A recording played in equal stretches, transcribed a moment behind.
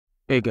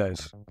Hey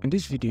guys, in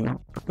this video,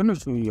 I'm going to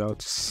show you how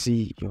to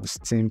see your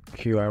Steam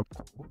QR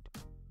code.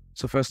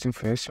 So first thing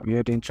first, we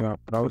head into our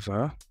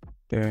browser,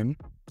 then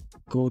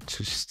go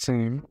to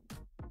Steam.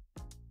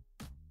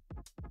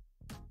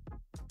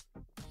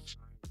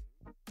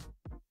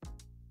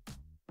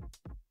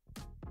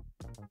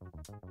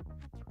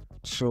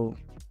 So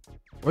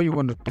what you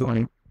want to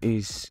do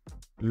is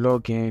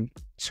log in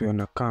to your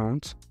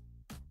account.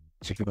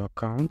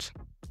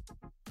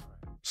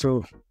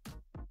 So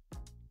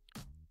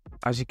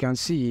as you can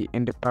see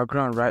in the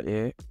background right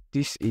here,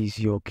 this is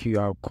your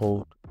QR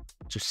code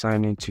to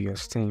sign into your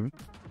Steam.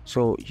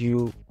 So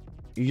you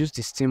use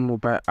the Steam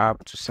mobile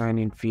app to sign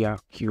in via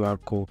QR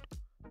code.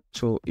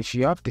 So if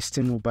you have the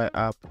Steam mobile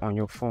app on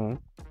your phone,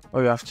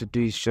 all you have to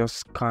do is just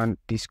scan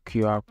this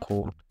QR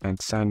code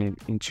and sign in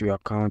into your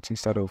account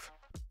instead of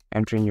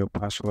entering your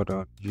password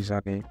or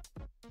username.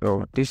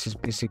 So this is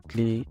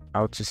basically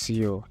how to see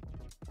your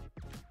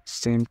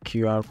Steam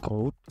QR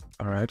code.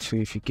 Alright, so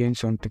if you gain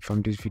something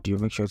from this video,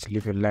 make sure to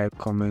leave a like,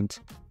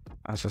 comment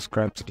and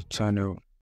subscribe to the channel.